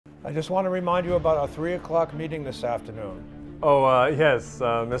I just want to remind you about our 3 o'clock meeting this afternoon. Oh, yes,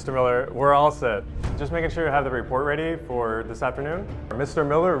 Mr. Miller, we're all set. Just making sure you have the report ready for this afternoon. Mr.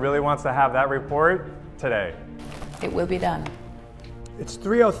 Miller really wants to have that report today. It will be done. It's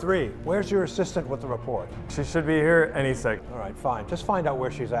 3:03. Where's your assistant with the report? She should be here any second. All right, fine. Just find out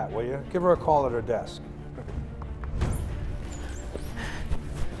where she's at, will you? Give her a call at her desk.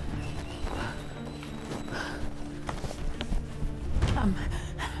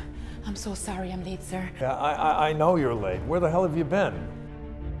 I'm so sorry I'm late, sir. Yeah, I know you're late. Where the hell have you been?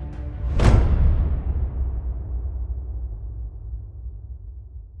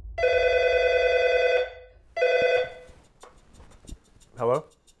 Hello?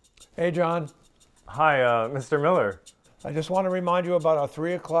 Hey, John. Hi, Mr. Miller. I just want to remind you about our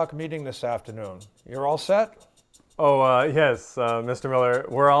 3 o'clock meeting this afternoon. You're all set? Oh, yes, Mr. Miller,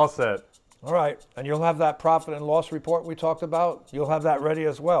 we're all set. All right, and you'll have that profit and loss report we talked about? You'll have that ready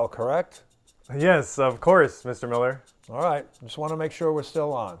as well, correct? Yes, of course, Mr. Miller. All right, just want to make sure we're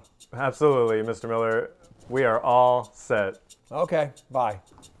still on. Absolutely, Mr. Miller. We are all set. Okay, bye.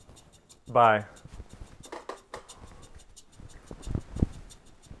 Bye.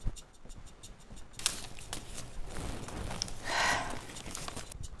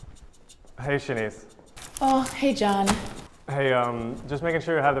 Hey, Shanice. Oh, hey, John. Hey, just making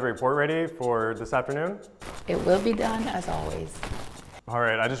sure you have the report ready for this afternoon. It will be done as always. All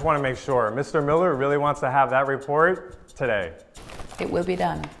right, I just want to make sure. Mr. Miller really wants to have that report today. It will be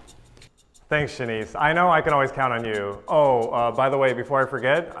done. Thanks, Shanice. I know I can always count on you. Oh, by the way, before I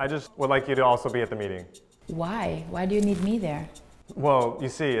forget, I just would like you to also be at the meeting. Why? Why do you need me there? Well, you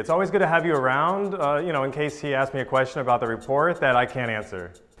see, it's always good to have you around, in case he asks me a question about the report that I can't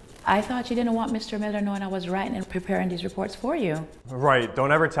answer. I thought you didn't want Mr. Miller knowing I was writing and preparing these reports for you. Right,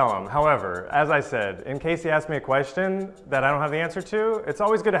 don't ever tell him. However, as I said, in case he asks me a question that I don't have the answer to, it's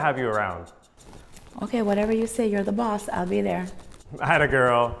always good to have you around. Okay, whatever you say, you're the boss. I'll be there. Atta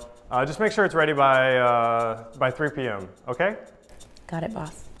girl. Just make sure it's ready by 3 p.m., okay? Got it,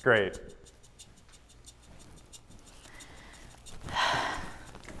 boss. Great.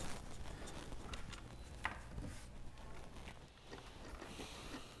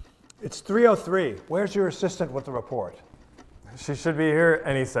 It's 3:03. Where's your assistant with the report? She should be here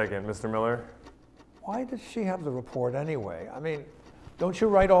any second, Mr. Miller. Why does she have the report anyway? I mean, don't you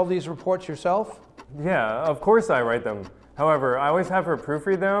write all these reports yourself? Yeah, of course I write them. However, I always have her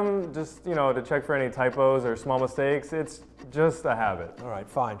proofread them, just, to check for any typos or small mistakes. It's just a habit. All right,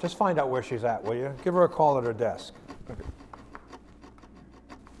 fine. Just find out where she's at, will you? Give her a call at her desk. Okay.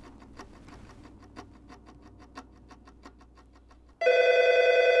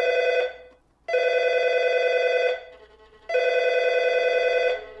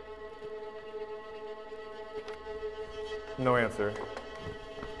 No answer.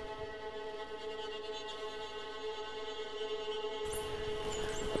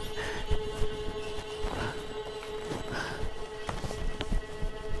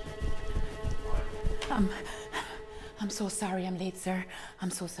 I'm so sorry I'm late, sir.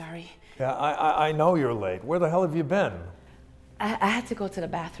 I'm so sorry. Yeah, I know you're late. Where the hell have you been? I had to go to the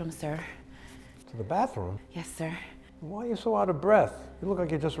bathroom, sir. To the bathroom? Yes, sir. Why are you so out of breath? You look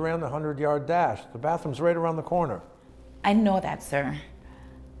like you just ran the 100-yard dash. The bathroom's right around the corner. I know that, sir.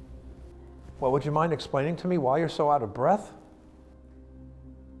 Well, would you mind explaining to me why you're so out of breath?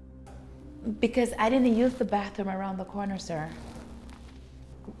 Because I didn't use the bathroom around the corner, sir.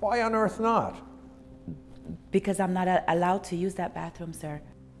 Why on earth not? Because I'm not allowed to use that bathroom, sir.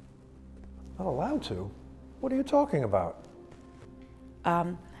 Not allowed to? What are you talking about?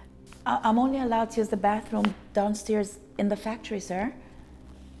 I'm only allowed to use the bathroom downstairs in the factory, sir.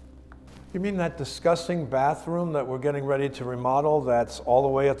 You mean that disgusting bathroom that we're getting ready to remodel that's all the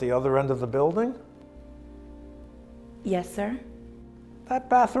way at the other end of the building? Yes, sir. That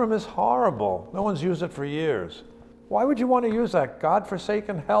bathroom is horrible. No one's used it for years. Why would you want to use that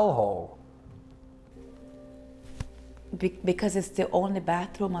godforsaken hellhole? Because it's the only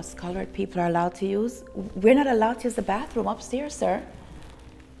bathroom us colored people are allowed to use. We're not allowed to use the bathroom upstairs, sir.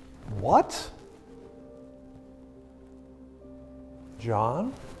 What?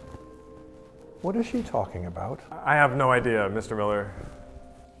 John? What is she talking about? I have no idea, Mr. Miller.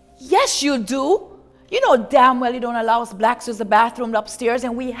 Yes, you do. You know damn well you don't allow us blacks to use the bathroom upstairs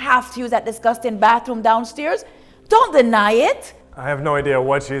and we have to use that disgusting bathroom downstairs. Don't deny it. I have no idea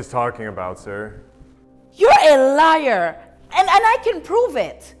what she's talking about, sir. You're a liar, and I can prove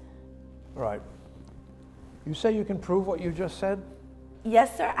it. All right. You say you can prove what you just said?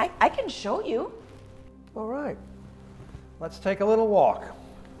 Yes, sir, I can show you. All right. Let's take a little walk.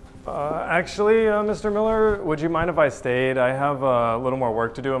 Actually, Mr. Miller, would you mind if I stayed? I have a little more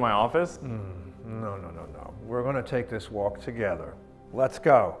work to do in my office. No. We're going to take this walk together. Let's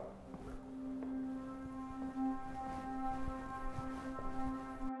go.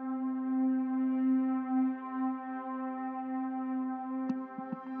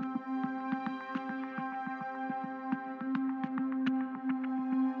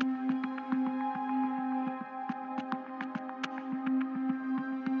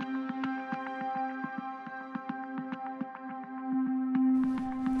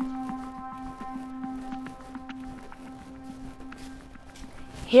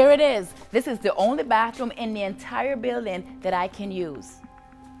 Here it is. This is the only bathroom in the entire building that I can use.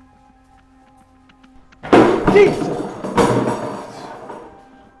 Jesus!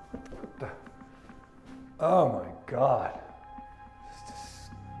 Oh my God. It's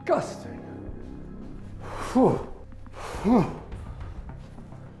disgusting. Whew.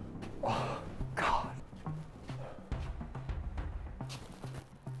 Oh God.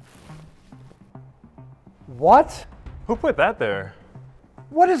 What? Who put that there?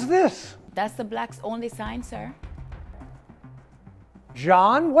 What is this? That's the blacks only sign, sir.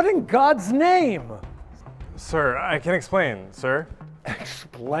 John, what in God's name? Sir, I can explain, sir.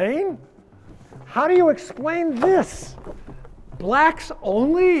 Explain? How do you explain this? Blacks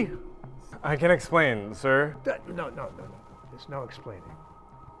only? I can explain, sir. No. There's no explaining.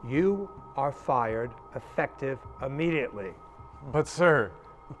 You are fired, effective immediately. But sir,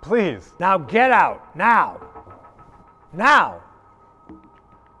 please. Now get out, now. Now.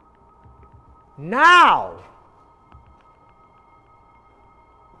 Now!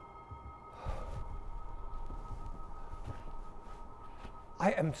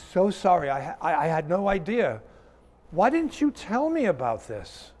 I am so sorry. I had no idea. Why didn't you tell me about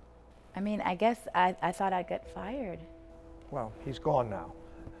this? I mean, I guess I thought I'd get fired. Well, he's gone now.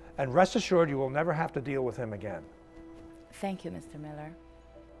 And rest assured, you will never have to deal with him again. Thank you, Mr. Miller.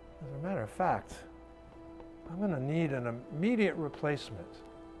 As a matter of fact, I'm going to need an immediate replacement.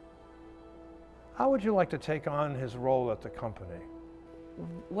 How would you like to take on his role at the company?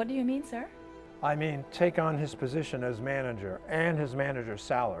 What do you mean, sir? I mean, take on his position as manager and his manager's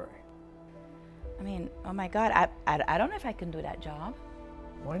salary. I mean, oh my God, I don't know if I can do that job.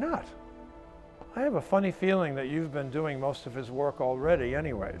 Why not? I have a funny feeling that you've been doing most of his work already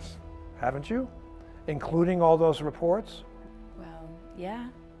anyways, haven't you? Including all those reports? Well, yeah.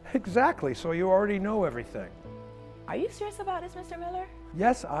 Exactly, so you already know everything. Are you serious about this, Mr. Miller?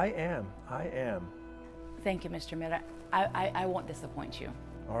 Yes, I am. I am. Thank you, Mr. Miller. I won't disappoint you.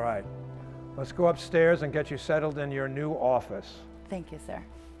 All right. Let's go upstairs and get you settled in your new office. Thank you, sir.